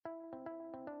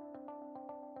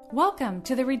Welcome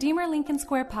to the Redeemer Lincoln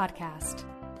Square podcast.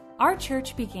 Our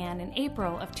church began in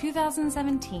April of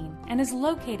 2017 and is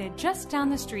located just down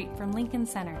the street from Lincoln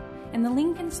Center in the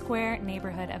Lincoln Square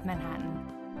neighborhood of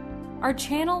Manhattan. Our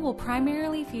channel will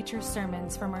primarily feature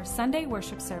sermons from our Sunday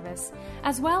worship service,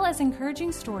 as well as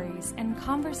encouraging stories and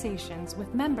conversations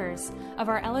with members of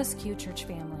our LSQ church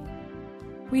family.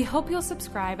 We hope you'll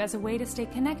subscribe as a way to stay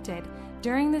connected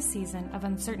during this season of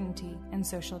uncertainty and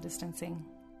social distancing.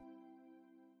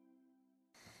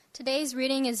 Today's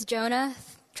reading is Jonah,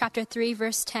 chapter 3,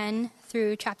 verse 10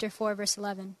 through chapter 4, verse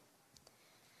 11.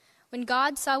 When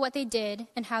God saw what they did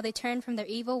and how they turned from their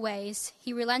evil ways,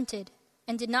 he relented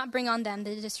and did not bring on them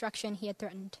the destruction he had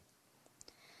threatened.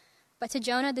 But to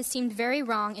Jonah this seemed very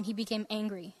wrong, and he became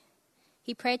angry.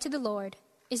 He prayed to the Lord,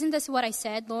 "Isn't this what I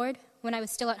said, Lord, when I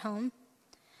was still at home?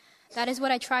 That is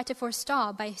what I tried to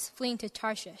forestall by fleeing to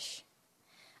Tarshish.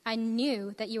 I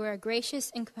knew that you were a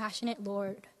gracious and compassionate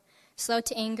Lord, slow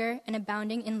to anger and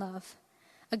abounding in love,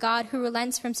 a God who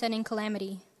relents from sending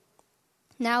calamity.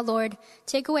 Now, Lord,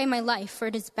 take away my life, for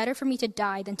it is better for me to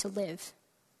die than to live."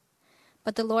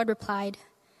 But the Lord replied,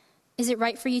 "Is it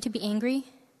right for you to be angry?"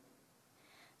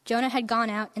 Jonah had gone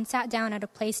out and sat down at a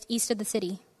place east of the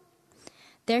city.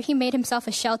 There he made himself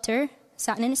a shelter,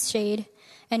 sat in its shade,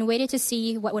 and waited to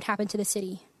see what would happen to the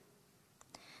city.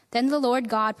 Then the Lord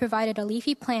God provided a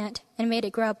leafy plant and made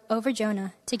it grow up over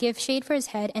Jonah to give shade for his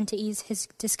head and to ease his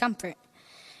discomfort.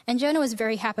 And Jonah was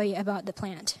very happy about the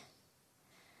plant.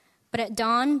 But at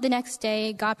dawn the next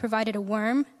day, God provided a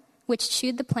worm which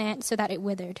chewed the plant so that it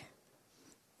withered.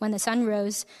 When the sun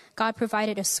rose, God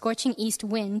provided a scorching east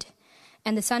wind,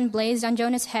 and the sun blazed on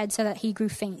Jonah's head so that he grew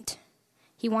faint.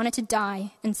 He wanted to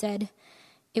die and said,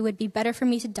 "It would be better for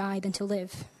me to die than to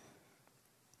live."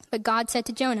 But God said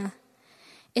to Jonah,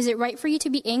 "Is it right for you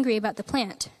to be angry about the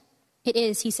plant?" "It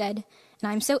is," he said, "and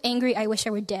I am so angry I wish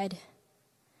I were dead."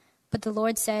 But the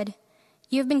Lord said,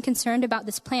 "You have been concerned about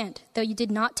this plant, though you did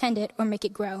not tend it or make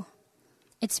it grow.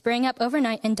 It sprang up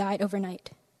overnight and died overnight.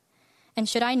 And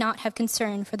should I not have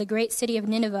concern for the great city of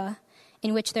Nineveh,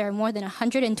 in which there are more than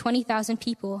 120,000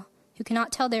 people who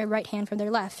cannot tell their right hand from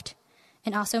their left,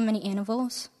 and also many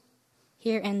animals?"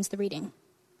 Here ends the reading.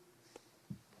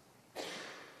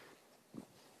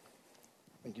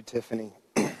 Thank you, Tiffany.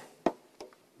 Good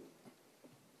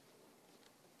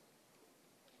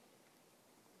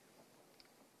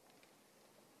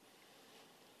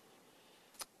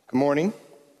morning.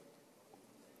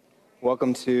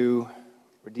 Welcome to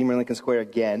Redeemer Lincoln Square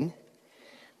again.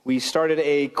 We started this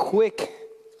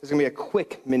is going to be a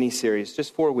quick mini-series,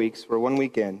 just 4 weeks. We're 1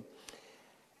 week in.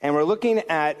 And we're looking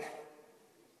at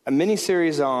a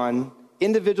mini-series on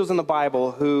individuals in the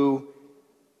Bible who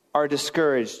are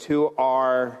discouraged, who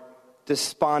are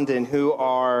despondent, who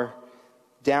are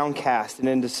downcast and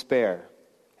in despair.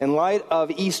 In light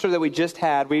of Easter that we just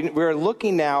had, we're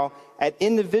looking now at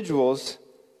individuals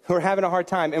who are having a hard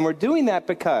time. And we're doing that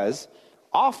because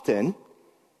often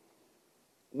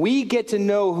we get to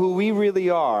know who we really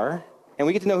are, and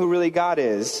we get to know who really God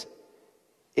is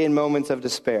in moments of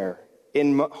despair,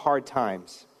 in hard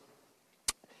times.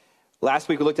 Last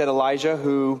week we looked at Elijah,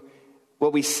 who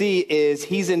what we see is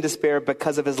he's in despair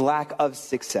because of his lack of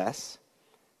success.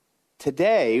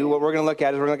 Today, what we're going to look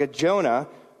at is we're going to look at Jonah,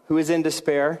 who is in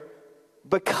despair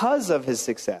because of his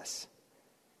success.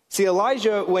 See,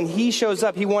 Elijah, when he shows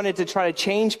up, he wanted to try to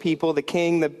change people, the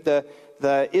king,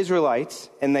 the Israelites,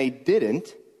 and they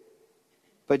didn't.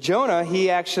 But Jonah, he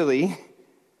actually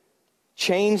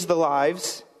changed the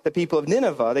lives, the people of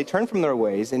Nineveh. They turned from their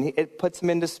ways, and it puts them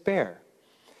in despair.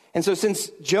 And so since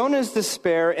Jonah's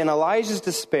despair and Elijah's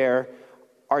despair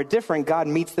are different, God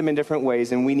meets them in different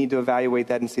ways, and we need to evaluate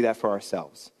that and see that for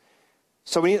ourselves.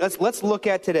 So let's look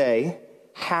at today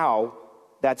how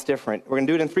that's different. We're going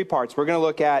to do it in 3 parts. We're going to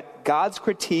look at God's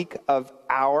critique of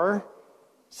our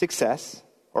success,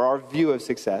 or our view of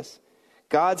success,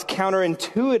 God's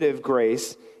counterintuitive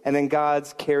grace, and then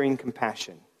God's caring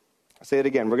compassion. I'll say it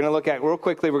again. We're going to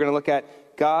look at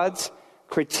God's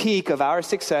critique of our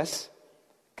success,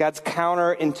 God's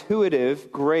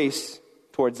counterintuitive grace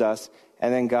towards us,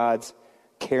 and then God's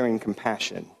caring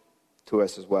compassion to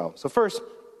us as well. So first,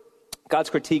 God's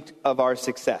critique of our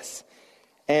success.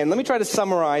 And let me try to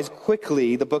summarize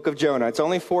quickly the book of Jonah. It's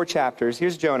only 4 chapters.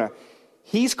 Here's Jonah.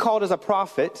 He's called as a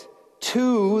prophet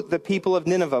to the people of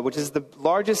Nineveh, which is the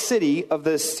largest city of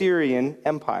the Assyrian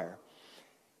Empire.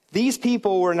 These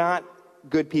people were not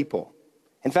good people.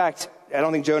 In fact, I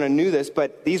don't think Jonah knew this,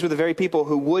 but these were the very people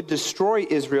who would destroy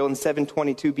Israel in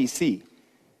 722 BC.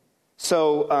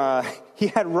 So he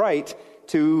had right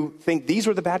to think these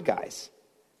were the bad guys.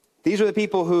 These were the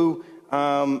people who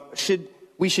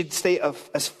We should stay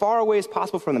as far away as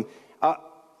possible from them.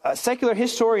 Secular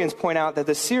historians point out that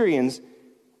the Syrians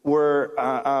were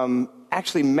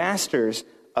actually masters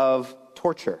of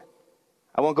torture.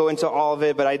 I won't go into all of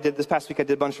it, but this past week I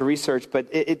did a bunch of research.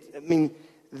 But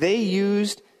they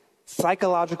used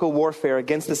psychological warfare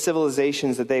against the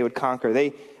civilizations that they would conquer.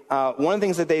 One of the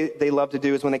things that they loved to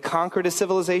do is when they conquered a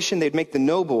civilization, they'd make the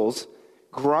nobles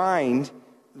grind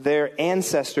their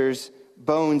ancestors'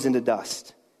 bones into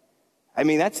dust. I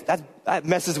mean, that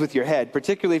messes with your head,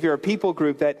 particularly if you're a people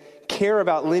group that care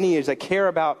about lineage, that care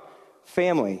about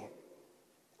family.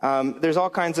 There's all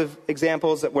kinds of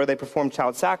examples where they perform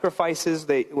child sacrifices,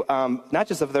 not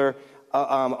just of their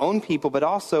own people, but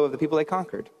also of the people they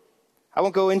conquered. I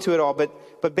won't go into it all,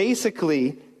 but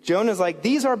basically, Jonah's like,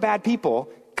 these are bad people.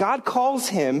 God calls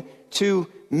him to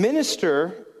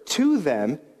minister to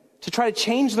them, to try to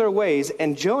change their ways,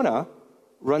 and Jonah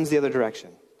runs the other direction.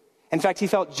 In fact, he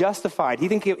felt justified. He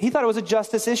thought it was a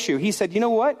justice issue. He said, you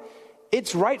know what?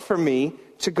 It's right for me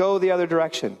to go the other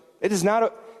direction. It is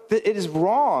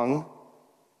wrong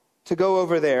to go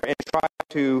over there and try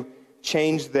to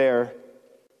change their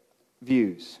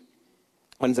views.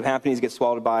 What ends up happening is he gets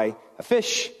swallowed by a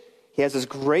fish. He has this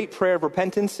great prayer of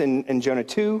repentance in Jonah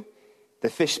 2. The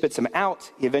fish spits him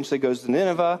out. He eventually goes to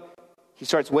Nineveh. He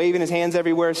starts waving his hands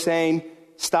everywhere saying,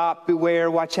 stop, beware,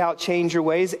 watch out, change your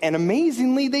ways. And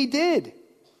amazingly, they did.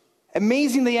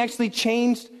 Amazingly, they actually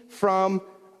changed from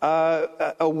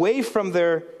away from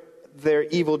their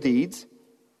evil deeds.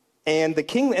 And the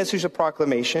king issues a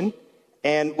proclamation.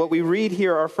 And what we read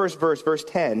here, our first verse, verse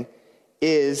 10,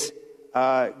 is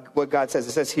what God says.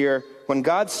 It says here, when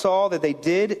God saw that they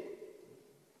did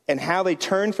and how they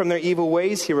turned from their evil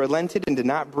ways, he relented and did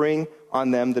not bring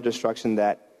on them the destruction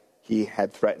that he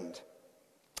had threatened.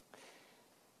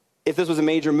 If this was a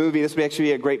major movie, this would actually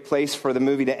be a great place for the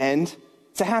movie to end.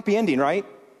 It's a happy ending, right?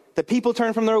 The people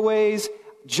turn from their ways.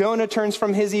 Jonah turns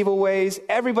from his evil ways.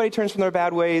 Everybody turns from their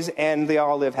bad ways, and they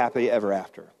all live happily ever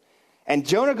after. And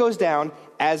Jonah goes down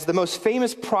as the most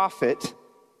famous prophet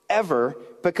ever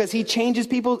because he changes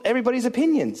everybody's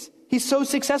opinions. He's so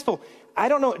successful. I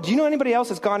don't know. Do you know anybody else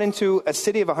that's gone into a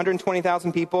city of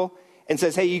 120,000 people and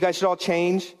says, hey, you guys should all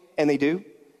change? And they do.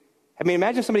 I mean,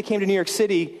 imagine if somebody came to New York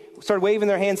City, started waving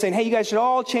their hands saying, hey, you guys should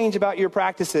all change about your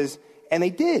practices. And they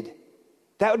did.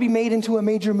 That would be made into a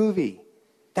major movie.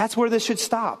 That's where this should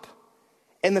stop.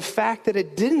 And the fact that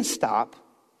it didn't stop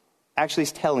actually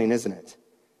is telling, isn't it?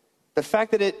 The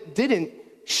fact that it didn't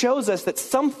shows us that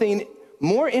something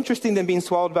more interesting than being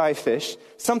swallowed by a fish,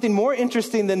 something more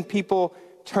interesting than people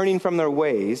turning from their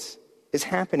ways is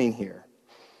happening here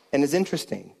and is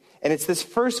interesting. And it's this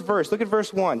first verse. Look at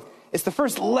verse 1. It's the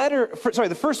first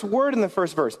the first word in the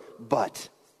first verse. But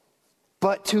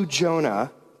to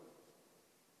Jonah,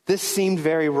 this seemed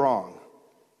very wrong.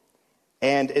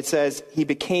 And it says he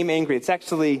became angry. It's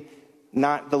actually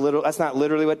that's not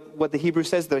literally what the Hebrew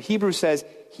says. The Hebrew says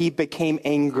he became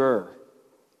anger.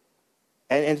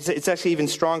 And it's actually even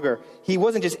stronger. He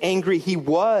wasn't just angry, he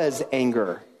was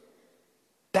anger.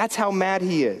 That's how mad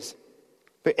he is.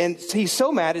 And he's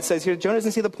so mad, it says here, Jonah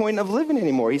doesn't see the point of living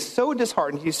anymore. He's so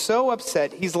disheartened. He's so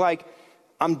upset. He's like,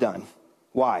 I'm done.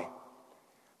 Why?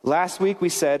 Last week we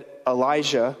said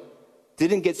Elijah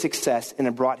didn't get success and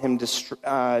it brought him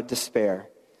despair.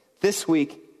 This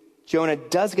week, Jonah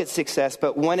does get success,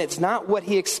 but when it's not what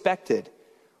he expected,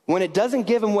 when it doesn't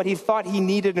give him what he thought he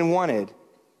needed and wanted,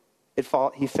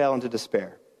 he fell into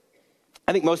despair.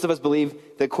 I think most of us believe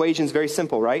the equation is very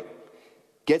simple, right?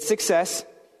 Get success,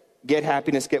 get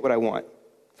happiness, get what I want.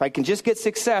 If I can just get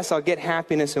success, I'll get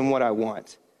happiness and what I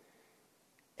want.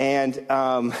 And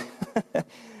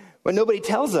what nobody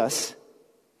tells us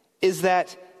is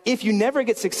that if you never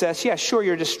get success, yeah, sure,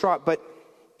 you're distraught. But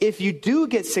if you do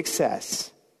get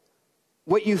success,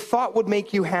 what you thought would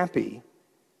make you happy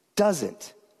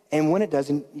doesn't. And when it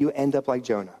doesn't, you end up like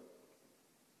Jonah.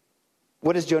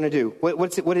 What does Jonah do?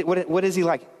 What is he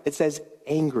like? It says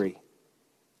angry.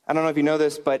 I don't know if you know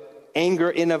this, but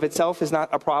anger in of itself is not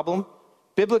a problem.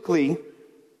 Biblically,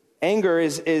 anger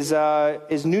is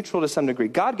neutral to some degree.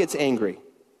 God gets angry.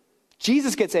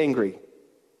 Jesus gets angry.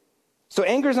 So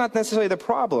anger is not necessarily the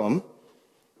problem.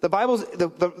 The Bible's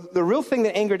the real thing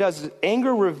that anger does is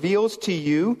anger reveals to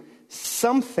you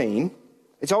something.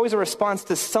 It's always a response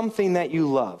to something that you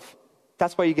love.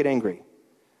 That's why you get angry.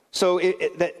 So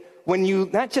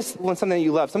not just when something that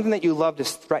you love, something that you loved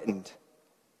is threatened.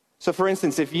 So for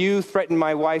instance, if you threaten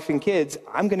my wife and kids,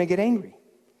 I'm going to get angry.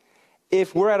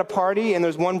 If we're at a party and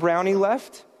there's one brownie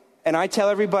left, and I tell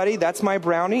everybody that's my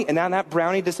brownie, and now that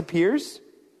brownie disappears,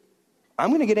 I'm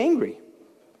going to get angry.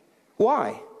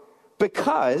 Why?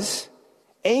 Because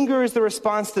Anger is the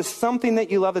response to something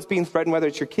that you love that's being threatened, whether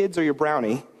it's your kids or your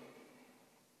brownie.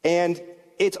 And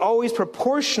it's always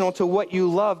proportional to what you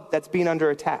love that's being under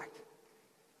attack.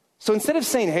 So instead of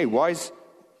saying, hey, why is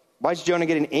Jonah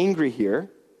getting angry here?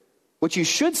 What you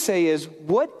should say is,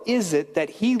 what is it that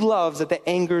he loves that the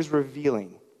anger is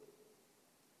revealing?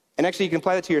 And actually, you can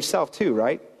apply that to yourself too,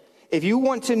 right? If you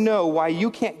want to know why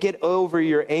you can't get over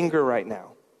your anger right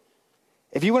now,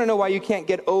 if you want to know why you can't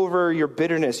get over your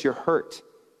bitterness, your hurt,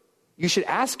 you should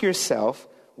ask yourself,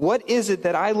 what is it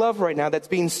that I love right now that's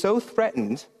being so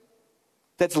threatened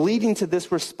that's leading to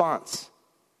this response?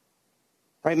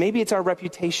 Right? Maybe it's our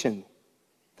reputation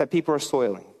that people are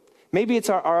soiling. Maybe it's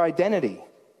our identity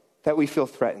that we feel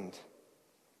threatened.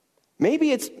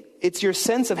 Maybe it's your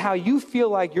sense of how you feel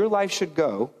like your life should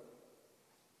go,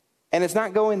 and it's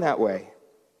not going that way.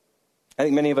 I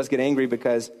think many of us get angry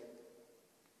because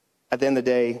at the end of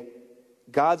the day,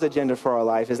 God's agenda for our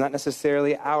life is not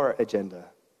necessarily our agenda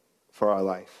for our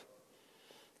life.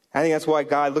 I think that's why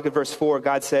God, look at verse 4,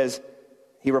 God says,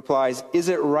 he replies, is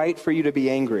it right for you to be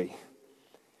angry?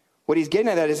 What he's getting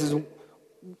at that is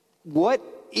what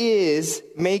is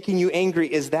making you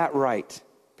angry? Is that right?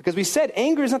 Because we said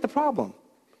anger is not the problem.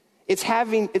 It's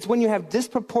when you have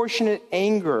disproportionate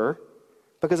anger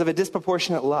because of a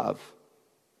disproportionate love.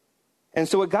 And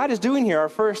so what God is doing here, our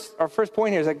first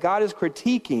point here is that God is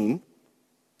critiquing,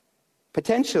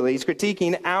 potentially, he's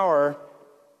critiquing our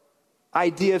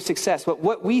idea of success,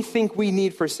 what we think we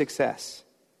need for success.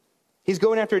 He's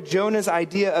going after Jonah's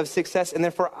idea of success, and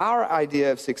therefore our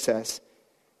idea of success.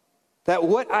 That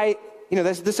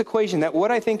this equation, that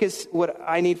what I think is what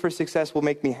I need for success will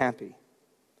make me happy.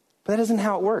 But that isn't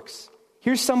how it works.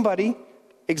 Here's somebody,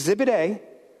 Exhibit A,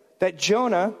 that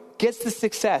Jonah gets the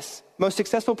success, most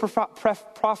successful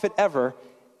prophet ever.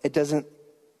 It doesn't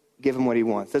give him what he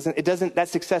wants. That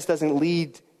success doesn't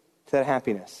lead to that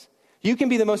happiness. You can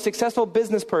be the most successful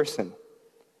business person,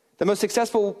 the most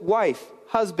successful wife,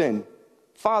 husband,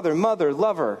 father, mother,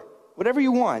 lover, whatever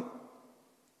you want.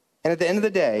 And at the end of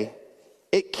the day,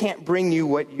 it can't bring you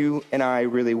what you and I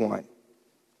really want.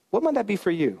 What might that be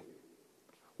for you?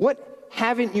 What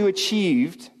haven't you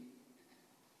achieved,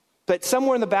 but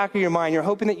somewhere in the back of your mind, you're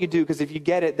hoping that you do, because if you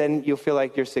get it, then you'll feel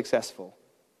like you're successful.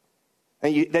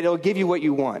 And that it'll give you what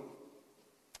you want.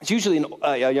 It's usually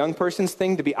a young person's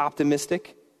thing to be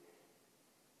optimistic.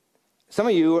 Some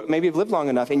of you maybe have lived long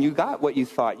enough and you got what you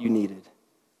thought you needed.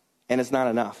 And it's not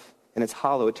enough. And it's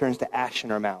hollow. It turns to ash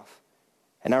in our mouth.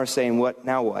 And now we're saying, what?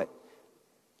 Now what?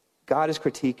 God is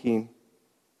critiquing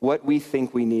what we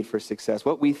think we need for success,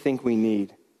 what we think we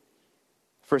need.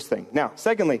 First thing. Now,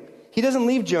 secondly, he doesn't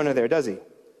leave Jonah there, does he?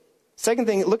 Second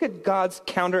thing, look at God's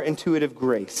counterintuitive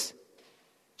grace.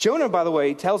 Jonah, by the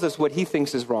way, tells us what he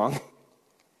thinks is wrong.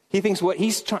 He thinks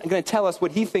he's going to tell us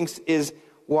what he thinks is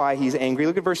why he's angry.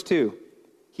 Look at verse 2.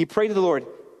 He prayed to the Lord,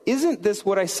 isn't this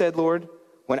what I said, Lord,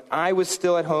 when I was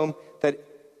still at home?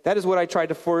 That is what I tried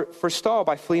to forestall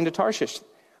by fleeing to Tarshish.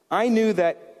 I knew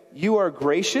that you are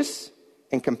gracious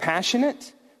and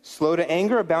compassionate, slow to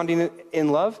anger, abounding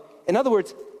in love. In other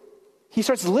words, he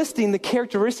starts listing the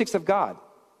characteristics of God,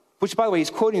 which, by the way, he's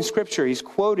quoting Scripture. He's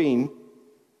quoting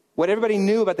what everybody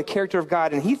knew about the character of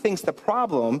God, and he thinks the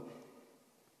problem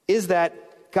is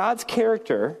that God's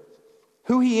character,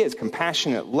 who he is,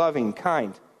 compassionate, loving,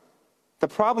 kind, the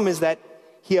problem is that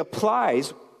he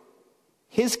applies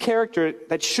his character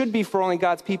that should be for only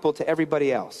God's people to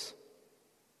everybody else.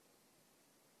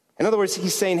 In other words,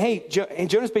 he's saying, hey, and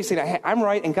Jonah's basically saying, hey, I'm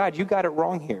right, and God, you got it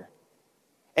wrong here.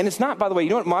 And it's not, by the way, you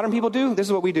know what modern people do? This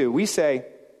is what we do. We say,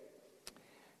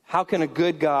 how can a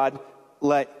good God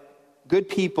let good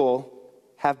people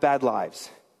have bad lives?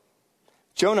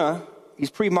 Jonah, he's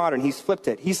pre-modern. He's flipped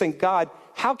it. He's saying, God,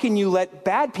 how can you let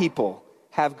bad people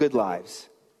have good lives?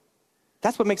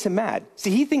 That's what makes him mad. See,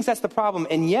 he thinks that's the problem,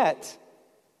 and yet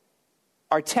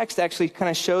our text actually kind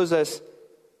of shows us,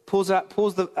 pulls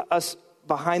us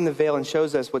behind the veil and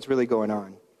shows us what's really going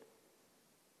on.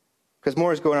 Because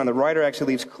more is going on. The writer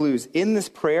actually leaves clues. In this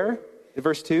prayer, in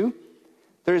verse 2,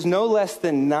 there's no less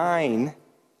than 9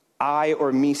 I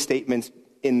or me statements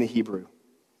in the Hebrew.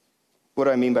 What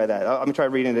do I mean by that? I'm going to try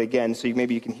reading it again so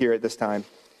maybe you can hear it this time.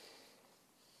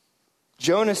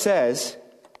 Jonah says,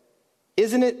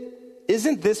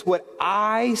 isn't this what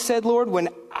I said, Lord, when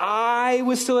I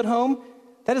was still at home?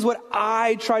 That is what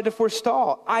I tried to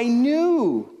forestall. I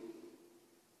knew.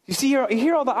 You see, you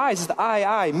hear all the I's. It's the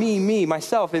I, me,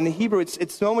 myself. In the Hebrew,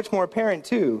 it's so much more apparent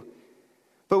too.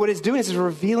 But what it's doing is it's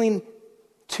revealing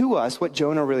to us what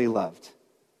Jonah really loved.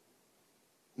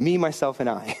 Me, myself, and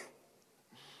I.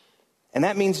 And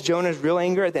that means Jonah's real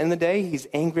anger at the end of the day, he's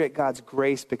angry at God's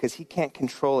grace because he can't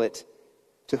control it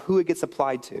to who it gets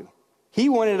applied to. He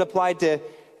wanted it applied to,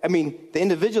 the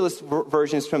individualist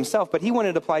version is to himself, but he wanted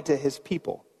it applied to his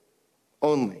people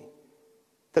only.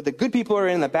 That the good people are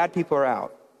in and the bad people are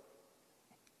out.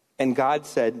 And God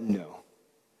said no.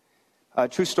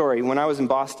 True story, when I was in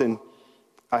Boston,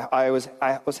 I was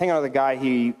hanging out with a guy.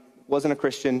 He wasn't a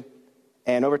Christian,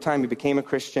 and over time he became a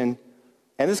Christian.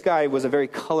 And this guy was a very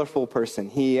colorful person.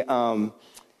 He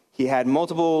had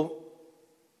multiple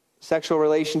sexual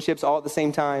relationships all at the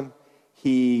same time.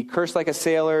 He cursed like a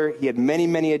sailor. He had many,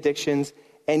 many addictions.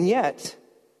 And yet,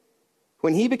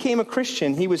 when he became a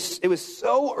Christian, it was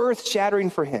so earth-shattering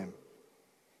for him.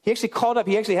 He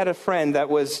actually had a friend that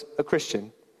was a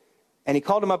Christian. And he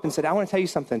called him up and said, I want to tell you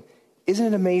something. Isn't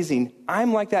it amazing?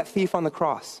 I'm like that thief on the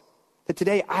cross. That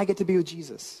today I get to be with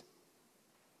Jesus.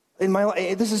 In my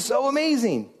life, this is so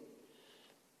amazing.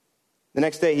 The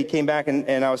next day he came back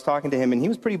and I was talking to him and he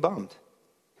was pretty bummed.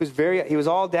 He was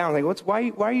all down. Like,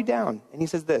 why are you down? And he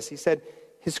says this. He said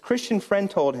his Christian friend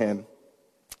told him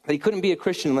that he couldn't be a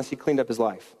Christian unless he cleaned up his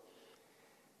life.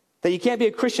 That you can't be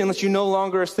a Christian unless you no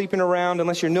longer are sleeping around,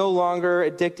 unless you're no longer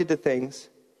addicted to things.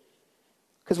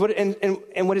 Because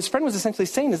what his friend was essentially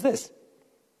saying is this.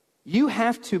 You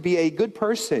have to be a good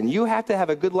person. You have to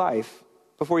have a good life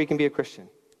before you can be a Christian.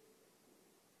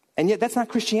 And yet that's not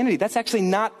Christianity. That's actually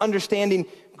not understanding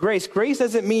grace. Grace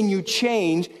doesn't mean you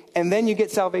change and then you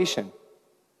get salvation.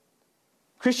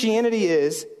 Christianity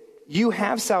is you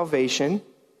have salvation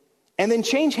and then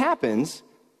change happens,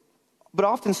 but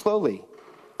often slowly,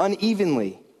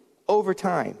 unevenly, over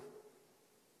time.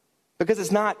 Because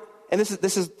it's not, and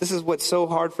this is what's so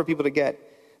hard for people to get.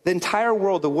 The entire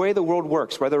world, the way the world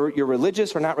works, whether you're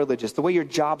religious or not religious, the way your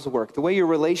jobs work, the way your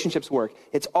relationships work,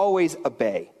 it's always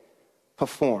obey,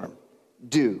 perform,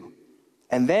 do,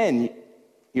 and then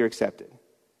you're accepted.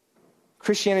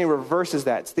 Christianity reverses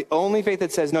that. It's the only faith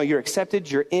that says, no, you're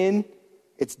accepted, you're in,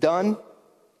 it's done.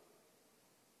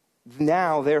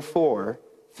 Now, therefore,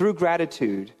 through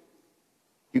gratitude,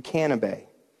 you can obey.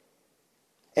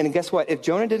 And guess what? If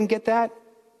Jonah didn't get that,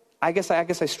 I guess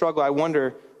I struggle. I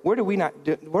wonder, where do we not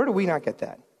get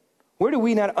that? Where do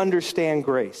we not understand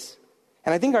grace?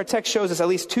 And I think our text shows us at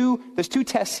least there's two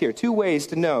tests here, two ways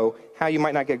to know how you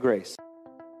might not get grace.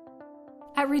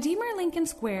 At Redeemer Lincoln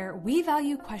Square, we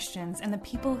value questions and the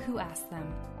people who ask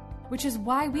them, which is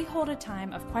why we hold a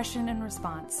time of question and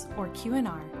response, or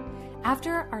Q&R,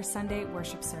 after our Sunday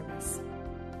worship service.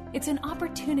 It's an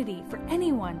opportunity for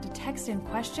anyone to text in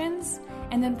questions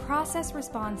and then process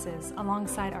responses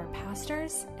alongside our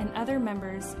pastors and other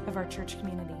members of our church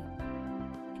community.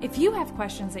 If you have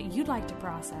questions that you'd like to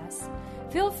process,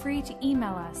 feel free to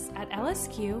email us at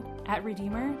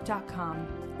lsq@redeemer.com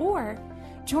or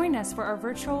join us for our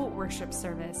virtual worship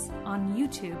service on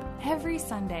YouTube every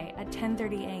Sunday at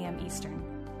 10:30 a.m. Eastern.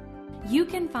 You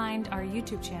can find our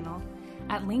YouTube channel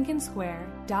at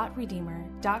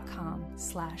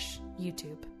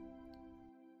lincolnsquare.redeemer.com/YouTube.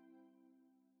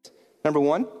 Number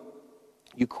one,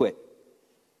 you quit.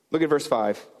 Look at verse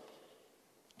 5.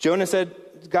 Jonah said,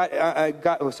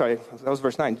 that was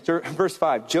verse 9. Verse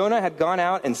 5, Jonah had gone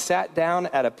out and sat down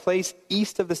at a place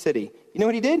east of the city. You know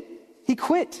what he did? He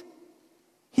quit.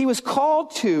 He was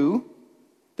called to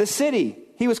the city.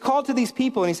 He was called to these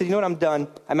people, and he said, you know what, I'm done.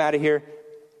 I'm out of here.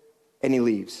 And he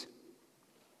leaves.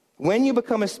 When you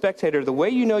become a spectator, the way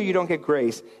you know you don't get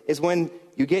grace is when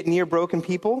you get near broken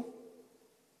people.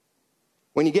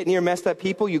 When you get near messed up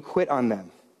people, you quit on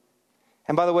them.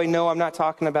 And by the way, no, I'm not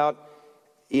talking about,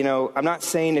 I'm not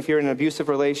saying if you're in an abusive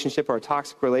relationship or a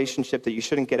toxic relationship that you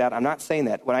shouldn't get out. I'm not saying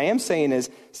that. What I am saying is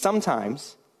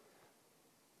sometimes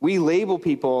we label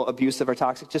people abusive or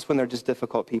toxic just when they're just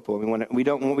difficult people. We want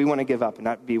to give up and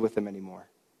not be with them anymore.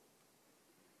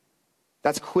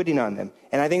 That's quitting on them.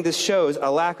 And I think this shows a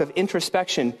lack of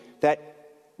introspection that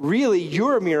really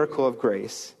you're a miracle of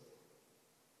grace.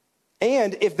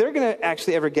 And if they're going to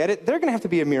actually ever get it, they're going to have to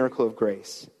be a miracle of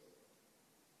grace.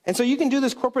 And so you can do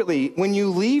this corporately. When you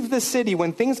leave the city,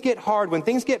 when things get hard, when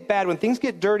things get bad, when things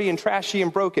get dirty and trashy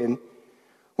and broken,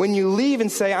 when you leave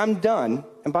and say, I'm done.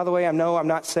 And by the way, I'm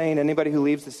not saying anybody who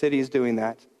leaves the city is doing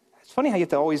that. It's funny how you have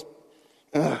to always,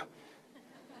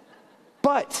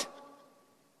 But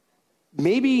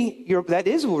maybe that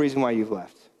is the reason why you've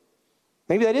left.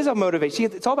 Maybe that is a motivation. See,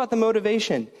 it's all about the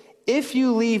motivation. If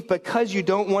you leave because you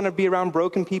don't want to be around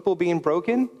broken people being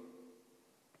broken,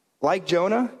 like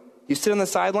Jonah, you sit on the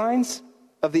sidelines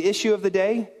of the issue of the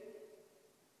day,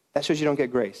 that shows you don't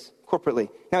get grace corporately.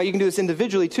 Now, you can do this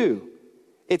individually too.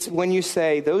 It's when you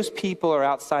say those people are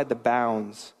outside the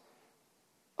bounds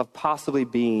of possibly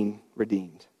being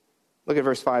redeemed. Look at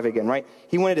verse 5 again, right?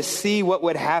 He wanted to see what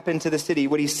would happen to the city.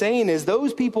 What he's saying is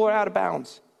those people are out of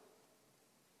bounds.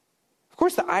 Of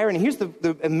course, the irony, here's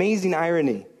the amazing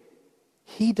irony.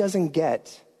 He doesn't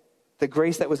get the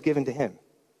grace that was given to him.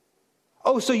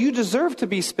 Oh, so you deserve to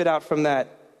be spit out from that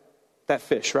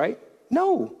fish, right?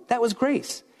 No, that was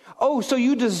grace. Oh, so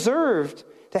you deserved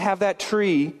to have that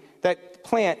tree, that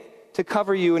plant to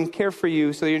cover you and care for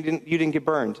you so you didn't get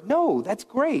burned. No, that's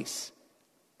grace.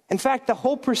 In fact, the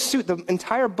whole pursuit, the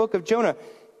entire book of Jonah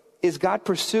is God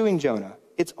pursuing Jonah.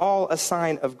 It's all a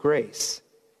sign of grace.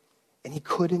 And he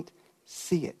couldn't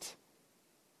see it.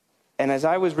 And as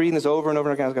I was reading this over and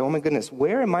over again, I was going, oh my goodness,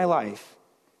 where in my life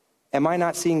am I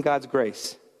not seeing God's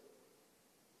grace?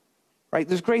 Right?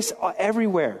 There's grace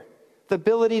everywhere. The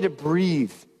ability to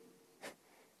breathe.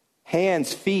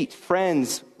 Hands, feet,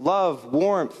 friends, love,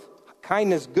 warmth,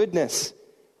 kindness, goodness.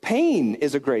 Pain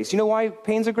is a grace. You know why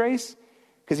pain's a grace?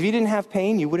 Because if you didn't have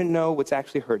pain, you wouldn't know what's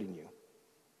actually hurting you.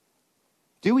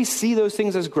 Do we see those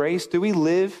things as grace? Do we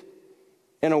live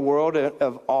in a world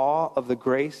of awe of the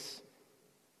grace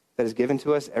that is given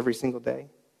to us every single day?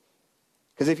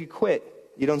 Because if you quit,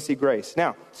 you don't see grace.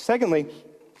 Now, secondly,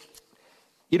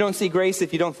 you don't see grace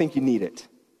if you don't think you need it.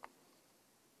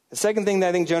 The second thing that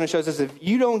I think Jonah shows us, if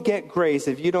you don't get grace,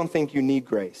 if you don't think you need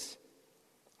grace.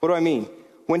 What do I mean?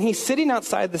 When he's sitting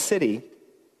outside the city,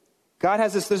 God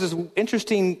has there's this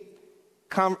interesting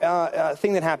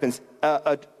thing that happens.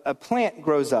 A plant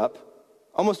grows up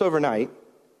almost overnight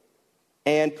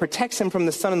and protects him from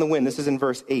the sun and the wind. This is in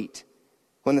verse 8.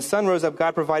 When the sun rose up,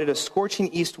 God provided a scorching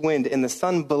east wind, and the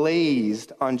sun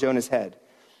blazed on Jonah's head.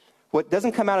 What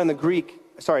doesn't come out in the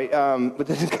what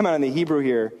doesn't come out in the Hebrew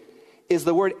here is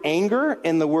the word anger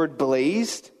and the word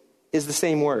blazed is the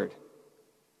same word.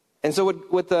 And so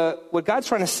what God's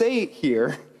trying to say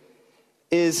here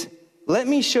is, let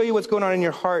me show you what's going on in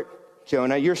your heart,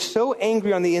 Jonah. You're so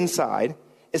angry on the inside.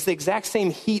 It's the exact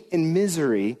same heat and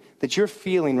misery that you're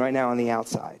feeling right now on the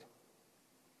outside.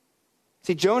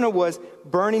 See, Jonah was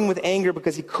burning with anger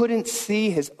because he couldn't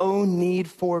see his own need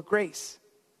for grace.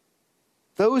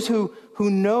 Those who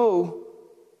know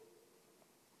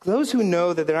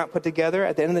that they're not put together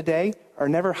at the end of the day are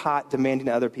never hot demanding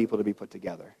other people to be put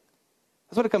together.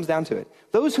 That's what it comes down to it.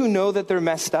 Those who know that they're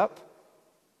messed up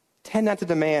tend not to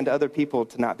demand other people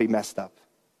to not be messed up.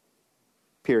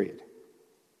 Period.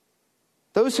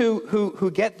 Those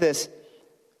who get this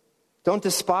don't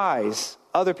despise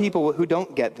other people who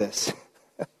don't get this.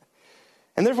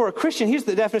 And therefore, a Christian, here's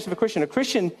the definition of a Christian. A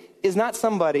Christian is not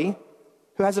somebody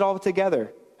who has it all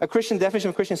together. A Christian definition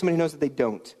of a Christian is somebody who knows that they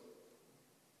don't.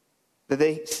 That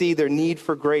they see their need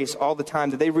for grace all the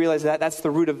time. That they realize that that's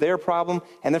the root of their problem,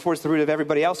 and therefore it's the root of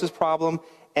everybody else's problem.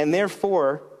 And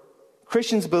therefore,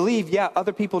 Christians believe, yeah,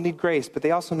 other people need grace, but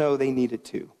they also know they need it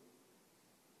too.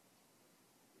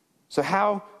 So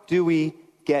how do we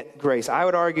get grace? I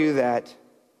would argue that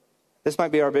this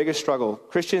might be our biggest struggle.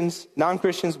 Christians,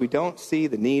 non-Christians, we don't see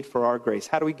the need for our grace.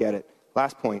 How do we get it?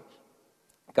 Last point,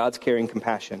 God's caring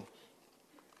compassion.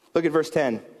 Look at verse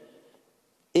 10.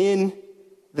 In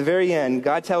the very end,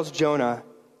 God tells Jonah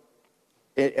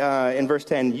in verse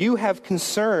 10, you have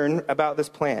concern about this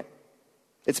plant.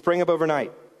 It sprang up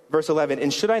overnight. Verse 11,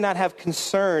 and should I not have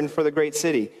concern for the great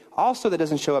city? Also, that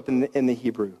doesn't show up in the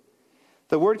Hebrew.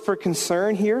 The word for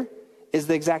concern here is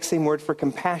the exact same word for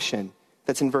compassion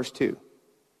that's in verse 2.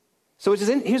 So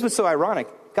here's what's so ironic.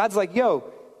 God's like, yo,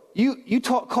 you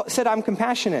said I'm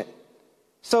compassionate.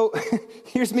 So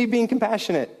here's me being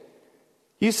compassionate.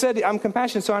 You said I'm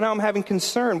compassionate, so now I'm having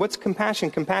concern. What's compassion?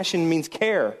 Compassion means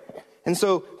care. And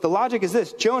so the logic is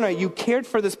this. Jonah, you cared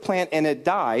for this plant and it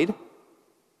died.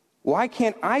 Why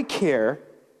can't I care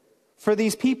for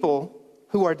these people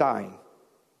who are dying?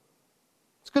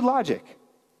 It's good logic.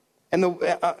 And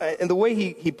the way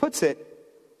he puts it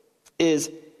is,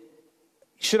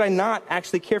 should I not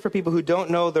actually care for people who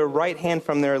don't know their right hand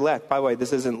from their left? By the way,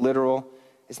 this isn't literal.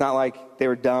 It's not like they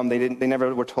were dumb. They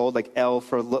never were told like L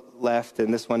for left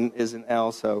and this one isn't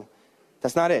L. So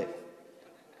that's not it.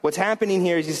 What's happening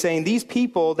here is he's saying these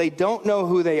people, they don't know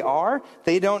who they are.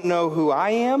 They don't know who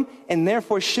I am. And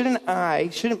therefore, shouldn't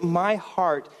my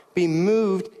heart be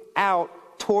moved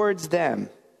out towards them?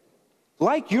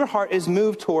 Like your heart is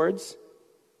moved towards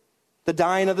the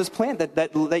dying of this plant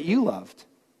that you loved.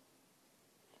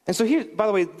 And so here, by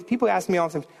the way, people ask me all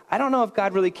the time, I don't know if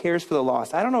God really cares for the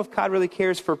lost. I don't know if God really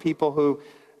cares for people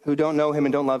who don't know him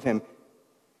and don't love him.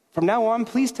 From now on,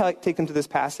 please take them to this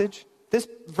passage. This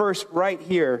verse right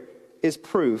here is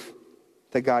proof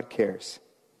that God cares.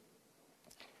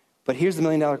 But here's the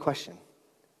 $1 million question.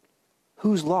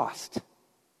 Who's lost?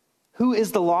 Who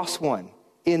is the lost one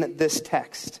in this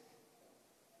text?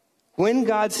 When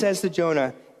God says to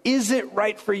Jonah, is it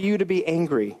right for you to be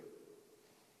angry?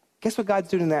 Guess what God's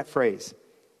doing in that phrase?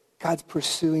 God's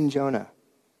pursuing Jonah.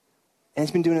 And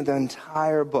he's been doing it the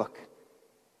entire book.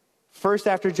 First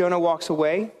after Jonah walks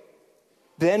away,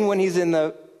 then when he's in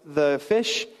the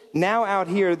fish, now out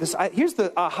here, here's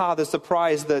the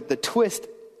surprise, the twist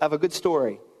of a good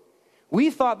story.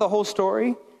 We thought the whole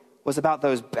story was about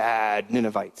those bad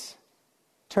Ninevites.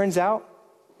 Turns out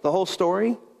the whole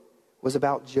story was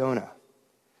about Jonah.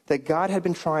 That God had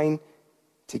been trying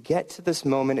to get to this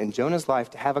moment in Jonah's life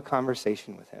to have a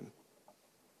conversation with him.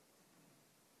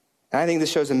 And I think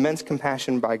this shows immense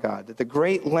compassion by God, that the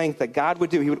great length that God would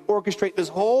do, he would orchestrate this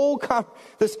whole,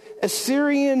 this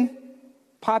Assyrian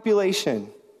population.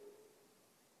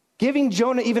 Giving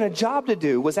Jonah even a job to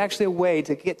do was actually a way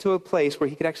to get to a place where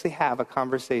he could actually have a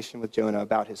conversation with Jonah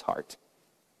about his heart.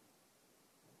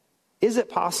 Is it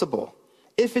possible,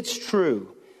 if it's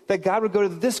true, that God would go to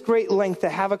this great length to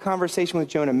have a conversation with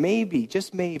Jonah? Maybe,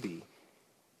 just maybe,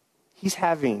 he's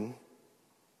having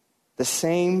the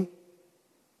same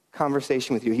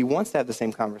conversation with you. He wants to have the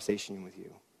same conversation with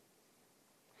you.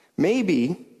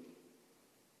 Maybe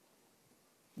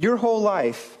your whole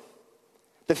life,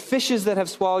 the fishes that have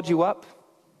swallowed you up,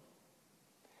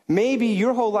 maybe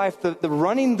your whole life, the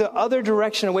running the other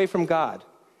direction away from God.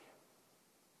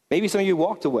 Maybe some of you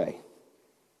walked away.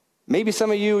 Maybe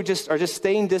some of you are just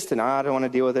staying distant. I don't want to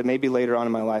deal with it. Maybe later on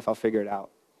in my life I'll figure it out.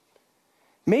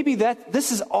 Maybe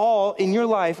this is all in your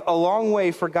life a long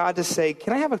way for God to say,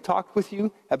 can I have a talk with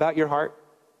you about your heart?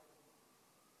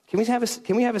 Can we have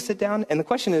a sit down? And the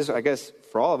question is, I guess,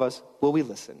 for all of us, will we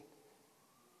listen?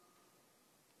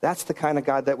 That's the kind of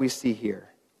God that we see here.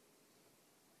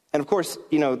 And of course,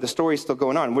 the story's still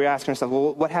going on. We're asking ourselves,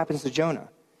 well, what happens to Jonah?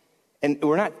 And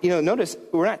we're not, notice,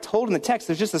 we're not told in the text,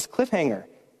 there's just this cliffhanger.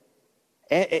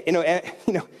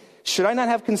 Should I not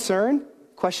have concern? ?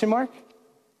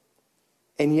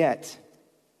 And yet,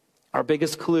 our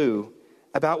biggest clue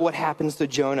about what happens to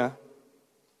Jonah,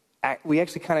 we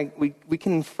actually we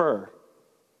can infer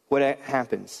what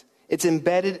happens. It's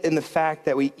embedded in the fact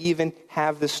that we even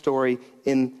have this story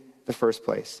in the first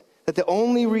place. That the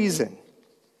only reason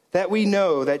that we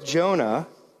know that Jonah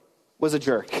was a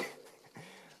jerk,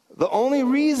 the only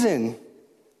reason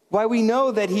why we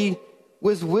know that he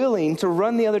was willing to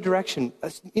run the other direction, a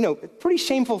pretty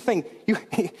shameful thing.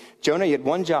 Jonah, you had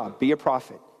one job, be a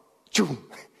prophet.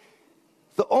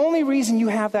 The only reason you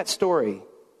have that story,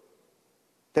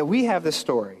 that we have this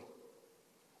story,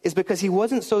 is because he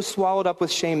wasn't so swallowed up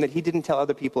with shame that he didn't tell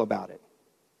other people about it.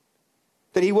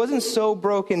 That he wasn't so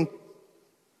broken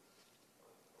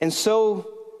and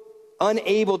so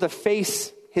unable to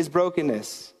face his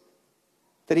brokenness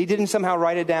that he didn't somehow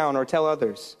write it down or tell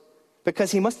others.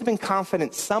 Because he must have been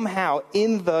confident somehow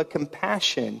in the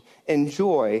compassion and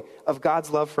joy of God's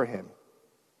love for him.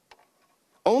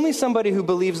 Only somebody who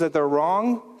believes that they're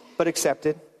wrong but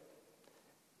accepted,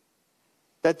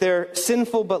 that they're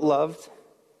sinful but loved,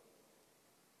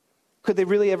 could they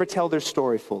really ever tell their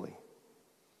story fully?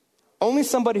 Only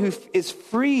somebody who is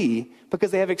free because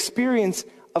they have experience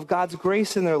of God's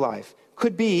grace in their life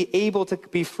could be able to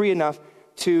be free enough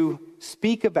to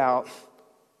speak about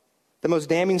the most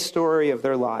damning story of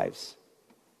their lives.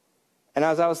 And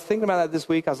as I was thinking about that this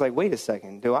week, I was like, wait a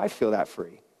second, do I feel that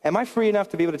free? Am I free enough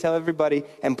to be able to tell everybody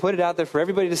and put it out there for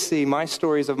everybody to see my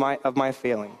stories of my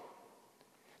failing?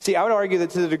 See, I would argue that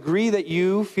to the degree that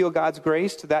you feel God's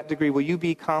grace, to that degree will you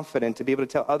be confident to be able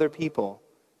to tell other people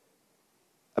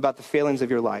about the failings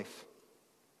of your life.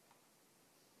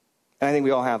 And I think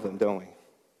we all have them, don't we?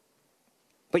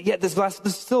 But yet this verse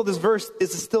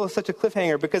is still such a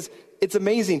cliffhanger because it's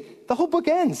amazing. The whole book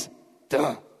ends.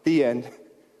 The end.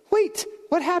 Wait,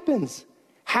 what happens?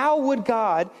 How would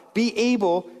God be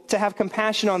able to have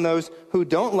compassion on those who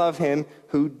don't love him,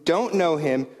 who don't know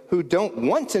him, who don't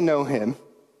want to know him?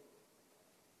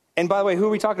 And by the way, who are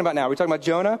we talking about now? Are we talking about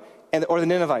Jonah or the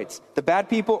Ninevites? The bad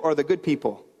people or the good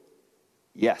people?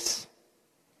 Yes.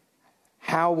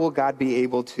 How will God be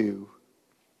able to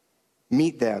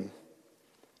meet them?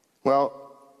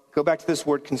 Well, go back to this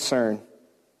word concern.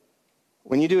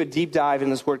 When you do a deep dive in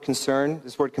this word concern,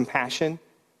 this word compassion,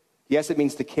 yes, it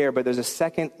means to care, but there's a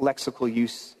second lexical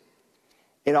use.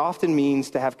 It often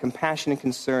means to have compassion and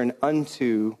concern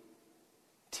unto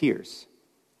tears,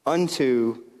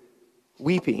 unto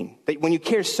weeping. That when you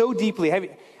care so deeply, all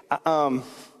right,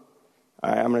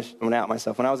 I'm going to out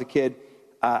myself. When I was a kid,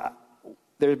 there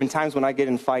have been times when I get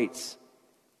in fights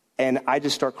and I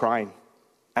just start crying.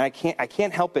 And I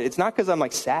can't help it. It's not because I'm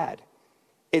like sad.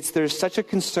 There's such a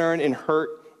concern and hurt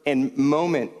and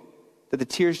moment that the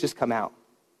tears just come out.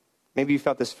 Maybe you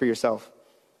felt this for yourself.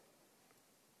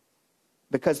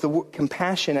 Because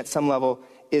compassion at some level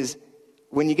is,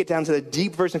 when you get down to the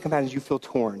deep version of compassion, you feel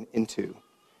torn in two.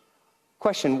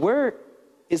 Question, where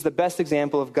is the best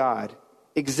example of God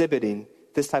exhibiting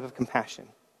this type of compassion?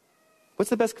 What's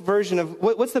the best version of,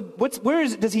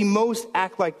 does he most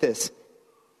act like this?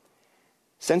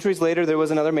 Centuries later, there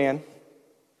was another man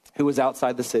who was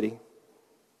outside the city.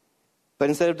 But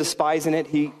instead of despising it,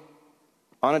 he,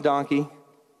 on a donkey,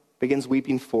 begins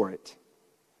weeping for it.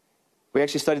 We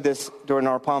actually studied this during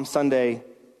our Palm Sunday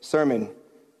sermon,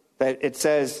 that it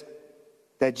says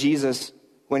that Jesus,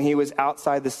 when he was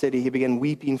outside the city, he began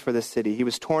weeping for the city. He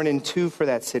was torn in two for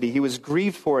that city. He was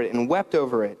grieved for it and wept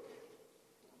over it.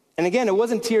 And again, it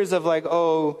wasn't tears of like,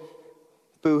 oh,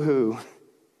 boo-hoo.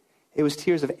 It was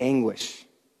tears of anguish.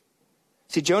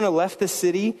 See, Jonah left the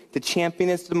city to champion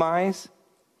its demise.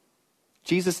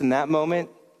 Jesus, in that moment,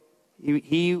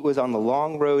 he was on the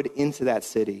long road into that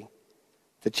city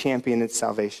to champion its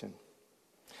salvation.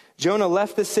 Jonah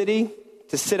left the city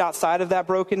to sit outside of that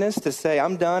brokenness, to say,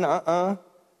 I'm done,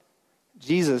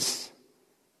 Jesus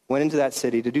went into that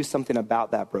city to do something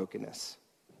about that brokenness.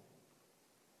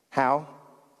 How?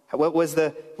 What's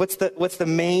the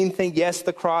main thing? Yes,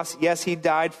 the cross. Yes, he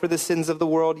died for the sins of the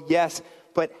world. Yes,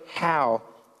 but how?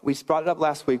 We brought it up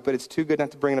last week, but it's too good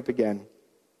not to bring it up again.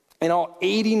 In all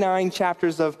 89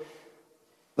 chapters of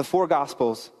the four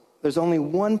Gospels, there's only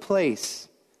one place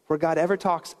where God ever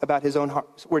talks about his own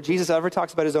heart, where Jesus ever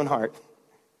talks about his own heart.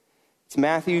 It's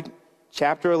Matthew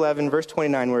chapter 11, verse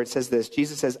 29, where it says this.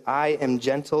 Jesus says, I am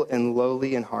gentle and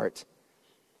lowly in heart.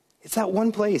 It's that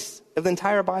one place of the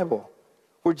entire Bible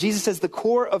where Jesus says the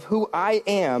core of who I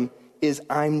am is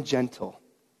I'm gentle.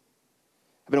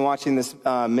 I've been watching this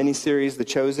mini-series, The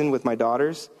Chosen, with my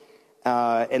daughters.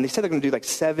 And they said they're going to do like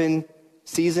 7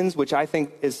 seasons, which I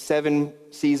think is 7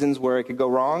 seasons where it could go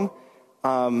wrong.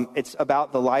 It's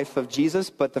about the life of Jesus,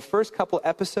 but the first couple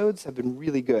episodes have been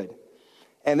really good.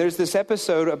 And there's this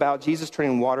episode about Jesus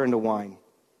turning water into wine.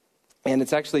 And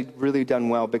it's actually really done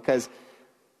well because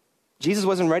Jesus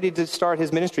wasn't ready to start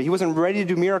his ministry. He wasn't ready to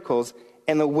do miracles.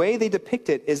 And the way they depict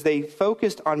it is they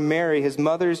focused on Mary, his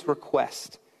mother's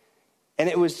request. And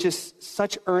it was just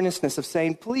such earnestness of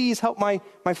saying, please help my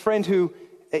friend who,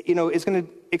 is going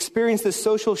to experience this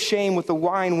social shame with the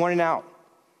wine running out.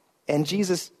 And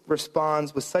Jesus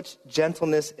responds with such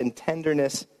gentleness and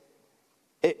tenderness.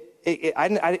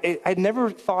 I'd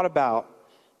never thought about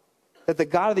that the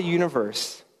God of the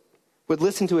universe would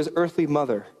listen to his earthly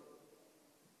mother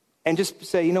and just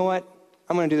say, you know what?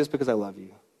 I'm going to do this because I love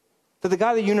you. That the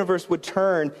God of the universe would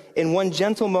turn in one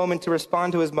gentle moment to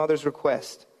respond to his mother's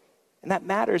request. And that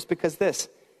matters because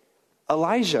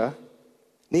Elijah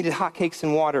needed hotcakes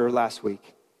and water last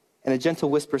week. And a gentle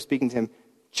whisper speaking to him.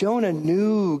 Jonah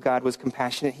knew God was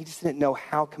compassionate. He just didn't know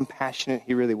how compassionate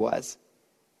he really was.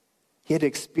 He had to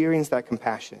experience that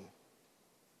compassion.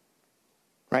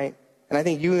 Right? And I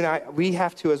think you and I, we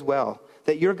have to as well.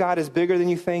 That your God is bigger than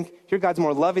you think. Your God's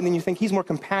more loving than you think. He's more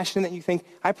compassionate than you think.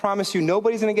 I promise you,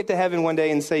 nobody's going to get to heaven one day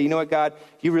and say, you know what, God,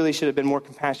 you really should have been more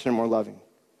compassionate, more loving.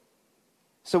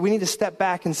 So we need to step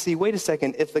back and see, wait a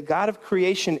second, if the God of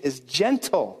creation is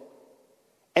gentle,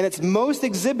 and it's most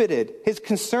exhibited, his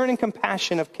concern and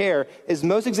compassion of care is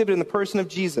most exhibited in the person of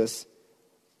Jesus,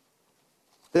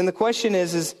 then the question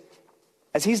is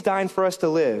as he's dying for us to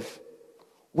live,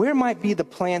 where might be the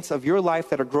plants of your life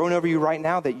that are growing over you right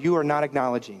now that you are not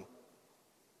acknowledging?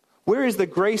 Where is the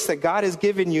grace that God has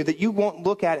given you that you won't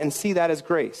look at and see that as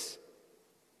grace?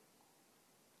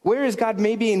 Where is God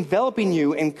maybe enveloping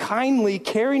you and kindly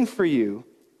caring for you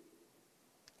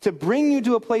to bring you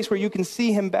to a place where you can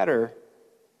see him better,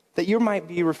 that you might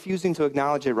be refusing to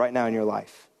acknowledge it right now in your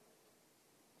life?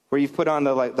 Where you've put on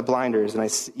the blinders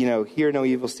and hear no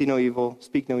evil, see no evil,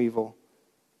 speak no evil.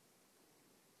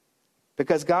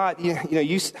 Because God,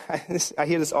 I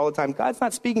hear this all the time. God's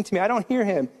not speaking to me. I don't hear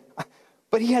him.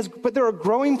 But there are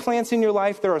growing plants in your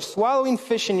life. There are swallowing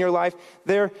fish in your life.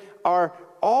 There are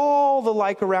all the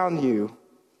like around you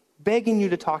begging you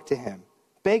to talk to him,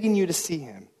 begging you to see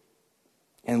him.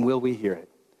 And will we hear it?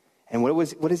 And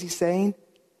what is he saying?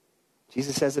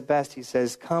 Jesus says it best. He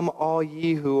says, come all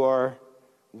ye who are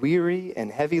weary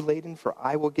and heavy laden, for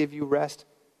I will give you rest.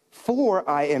 For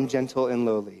I am gentle and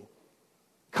lowly.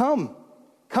 Come.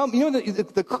 You know,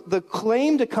 the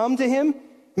claim to come to him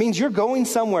means you're going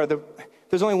somewhere.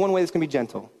 There's only one way that's going to be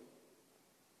gentle.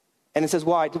 And it says,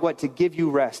 why? To give you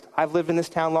rest. I've lived in this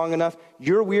town long enough.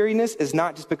 Your weariness is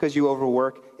not just because you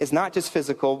overwork. It's not just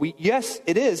physical. Yes,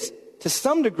 it is to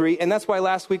some degree. And that's why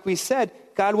last week we said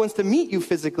God wants to meet you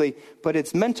physically. But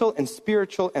it's mental and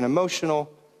spiritual and emotional.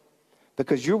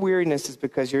 Because your weariness is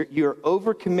because you're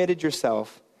overcommitted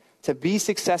yourself to be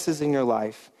successes in your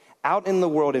life, out in the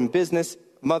world, in business,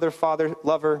 mother, father,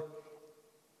 lover,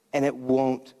 and it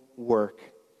won't work.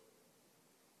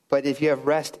 But if you have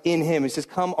rest in him, it says,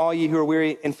 come all you who are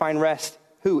weary and find rest.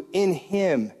 Who? In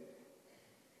him.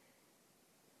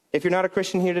 If you're not a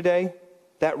Christian here today,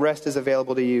 that rest is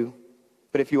available to you.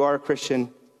 But if you are a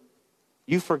Christian,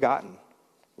 you've forgotten,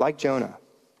 like Jonah.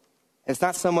 And it's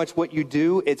not so much what you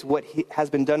do, it's what has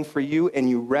been done for you, and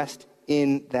you rest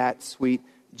in that sweet,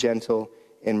 gentle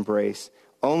embrace.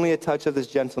 Only a touch of this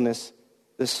gentleness,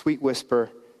 this sweet whisper,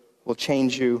 will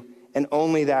change you, and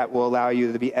only that will allow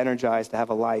you to be energized to have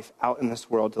a life out in this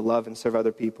world, to love and serve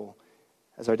other people,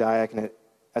 as our diaconate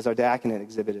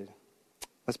exhibited.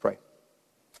 Let's pray.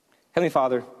 Heavenly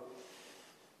Father,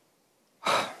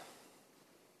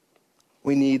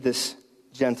 we need this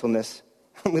gentleness.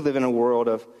 We live in a world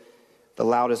of the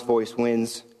loudest voice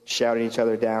wins, shouting each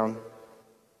other down.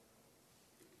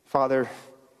 Father,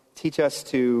 teach us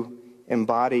to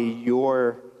embody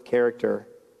your character.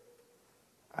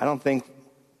 I don't think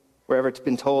we're ever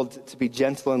been told to be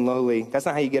gentle and lowly. That's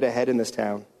not how you get ahead in this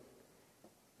town.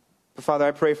 But Father,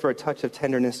 I pray for a touch of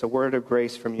tenderness, a word of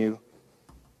grace from you.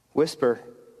 Whisper.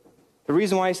 The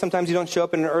reason why sometimes you don't show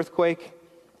up in an earthquake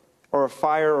or a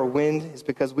fire or wind is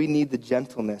because we need the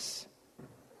gentleness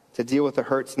to deal with the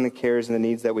hurts and the cares and the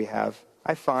needs that we have.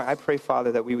 I pray,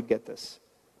 Father, that we would get this.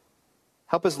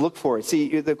 Help us look for it.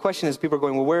 See, the question is, people are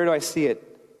going, well, where do I see it?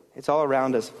 It's all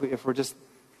around us if we're just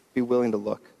be willing to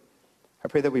look. I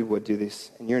pray that we would do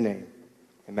this in your name.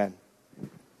 Amen.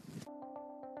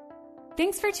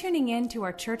 Thanks for tuning in to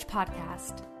our church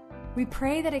podcast. We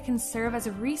pray that it can serve as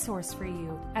a resource for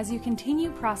you as you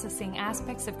continue processing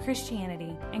aspects of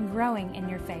Christianity and growing in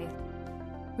your faith.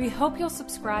 We hope you'll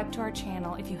subscribe to our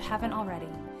channel if you haven't already,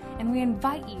 and we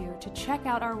invite you to check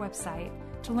out our website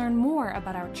to learn more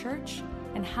about our church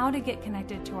and how to get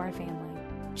connected to our family.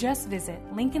 Just visit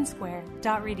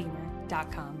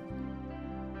lincolnsquare.redeemer.com.